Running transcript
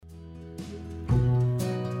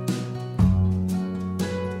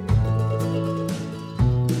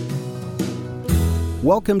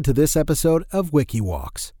Welcome to this episode of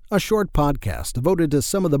WikiWalks, a short podcast devoted to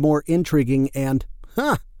some of the more intriguing and,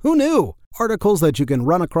 who knew, articles that you can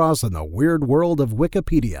run across in the weird world of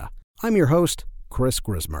Wikipedia. I'm your host, Chris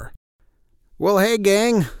Grismer. Well, hey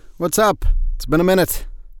gang, what's up? It's been a minute.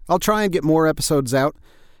 I'll try and get more episodes out.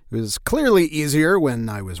 It was clearly easier when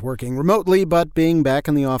I was working remotely, but being back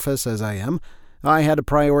in the office as I am, I had to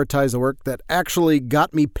prioritize the work that actually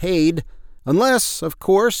got me paid. Unless, of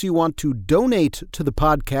course, you want to donate to the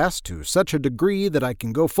podcast to such a degree that I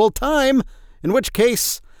can go full-time, in which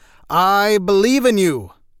case, I believe in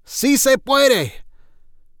you. Si se puede.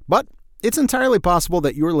 But it's entirely possible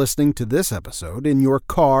that you're listening to this episode in your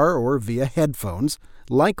car or via headphones,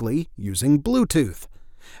 likely using Bluetooth.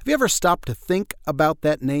 Have you ever stopped to think about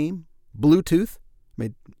that name, Bluetooth? I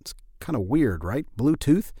mean, it's kind of weird, right?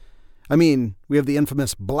 Bluetooth? I mean, we have the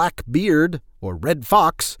infamous Blackbeard, or Red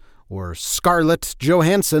Fox, or Scarlett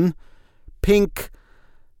Johansson, Pink.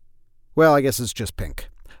 Well, I guess it's just Pink.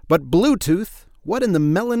 But Bluetooth, what in the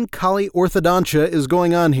melancholy orthodontia is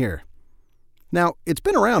going on here? Now, it's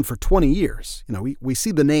been around for 20 years. We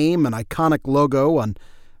see the name and iconic logo on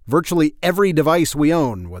virtually every device we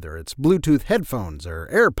own, whether it's Bluetooth headphones or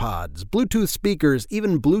AirPods, Bluetooth speakers,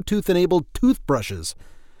 even Bluetooth-enabled toothbrushes.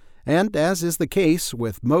 And as is the case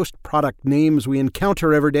with most product names we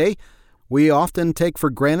encounter every day, we often take for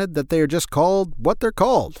granted that they are just called what they're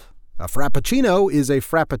called. A Frappuccino is a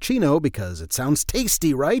Frappuccino because it sounds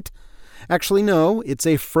tasty, right? Actually, no, it's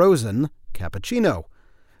a frozen cappuccino.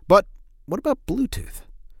 But what about Bluetooth?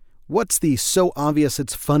 What's the so obvious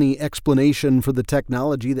it's funny explanation for the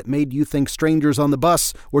technology that made you think strangers on the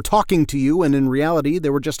bus were talking to you and in reality they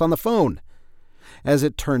were just on the phone? As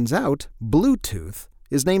it turns out, Bluetooth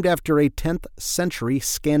is named after a 10th century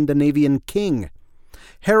Scandinavian king.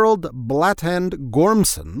 Harald Blathand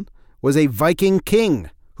Gormson was a Viking king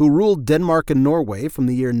who ruled Denmark and Norway from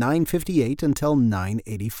the year 958 until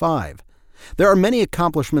 985. There are many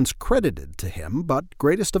accomplishments credited to him, but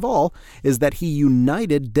greatest of all is that he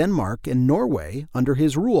united Denmark and Norway under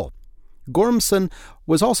his rule. Gormson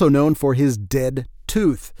was also known for his dead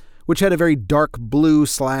tooth, which had a very dark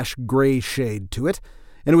blue/gray shade to it,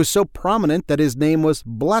 and it was so prominent that his name was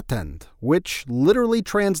Blathand, which literally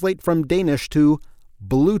translates from Danish to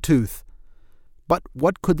Bluetooth. But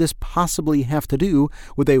what could this possibly have to do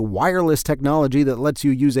with a wireless technology that lets you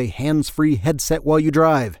use a hands-free headset while you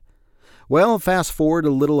drive? Well, fast forward a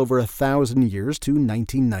little over 1,000 years to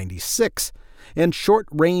 1996, and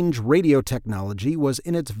short-range radio technology was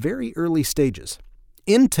in its very early stages.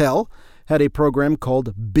 Intel had a program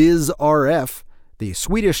called BizRF, the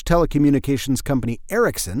Swedish telecommunications company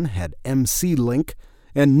Ericsson had MC-Link,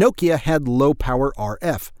 and Nokia had low-power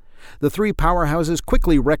RF. The three powerhouses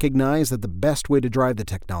quickly recognized that the best way to drive the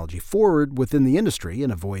technology forward within the industry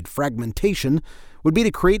and avoid fragmentation would be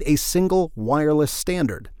to create a single wireless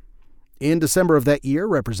standard. In December of that year,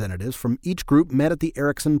 representatives from each group met at the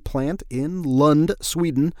Ericsson plant in Lund,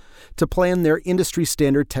 Sweden, to plan their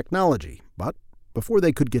industry-standard technology. But before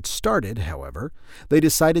they could get started, however, they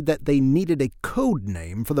decided that they needed a code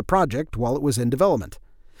name for the project while it was in development.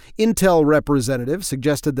 Intel representatives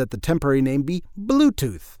suggested that the temporary name be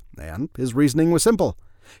Bluetooth, and his reasoning was simple.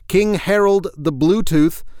 King Harald the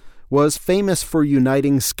Bluetooth was famous for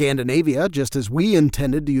uniting Scandinavia, just as we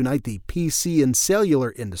intended to unite the PC and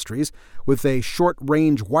cellular industries with a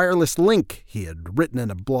short-range wireless link, he had written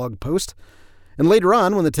in a blog post. And later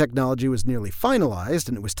on, when the technology was nearly finalized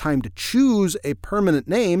and it was time to choose a permanent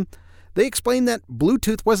name, they explained that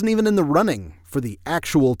Bluetooth wasn't even in the running for the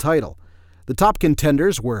actual title. The top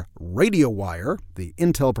contenders were RadioWire, the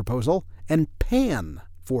Intel proposal, and PAN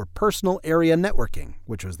for Personal Area Networking,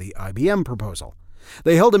 which was the IBM proposal.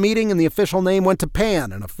 They held a meeting and the official name went to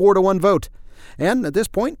PAN in a 4-1 vote. And at this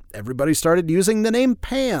point, everybody started using the name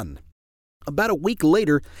PAN. About a week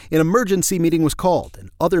later, an emergency meeting was called, and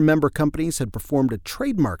other member companies had performed a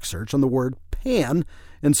trademark search on the word PAN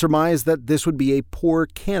and surmised that this would be a poor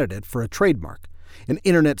candidate for a trademark. An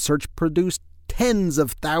internet search produced tens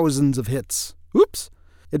of thousands of hits. Oops!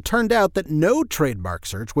 It turned out that no trademark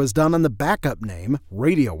search was done on the backup name,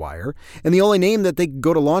 RadioWire, and the only name that they could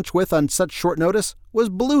go to launch with on such short notice was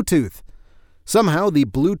Bluetooth. Somehow, the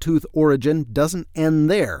Bluetooth origin doesn't end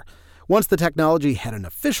there. Once the technology had an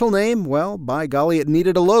official name, well, by golly, it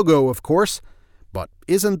needed a logo, of course. But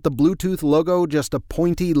isn't the Bluetooth logo just a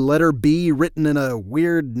pointy letter B written in a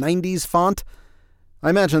weird 90s font? I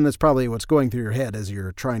imagine that's probably what's going through your head as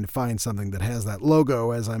you're trying to find something that has that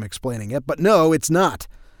logo as I'm explaining it. But no, it's not.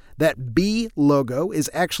 That B logo is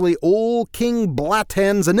actually old King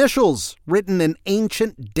Blathand's initials, written in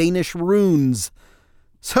ancient Danish runes.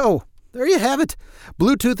 So, there you have it.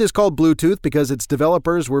 Bluetooth is called Bluetooth because its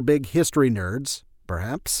developers were big history nerds.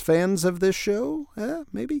 Perhaps fans of this show?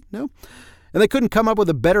 Maybe? No? And they couldn't come up with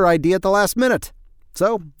a better idea at the last minute.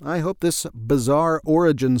 So, I hope this bizarre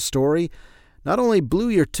origin story not only blew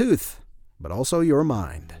your tooth, but also your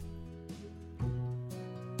mind.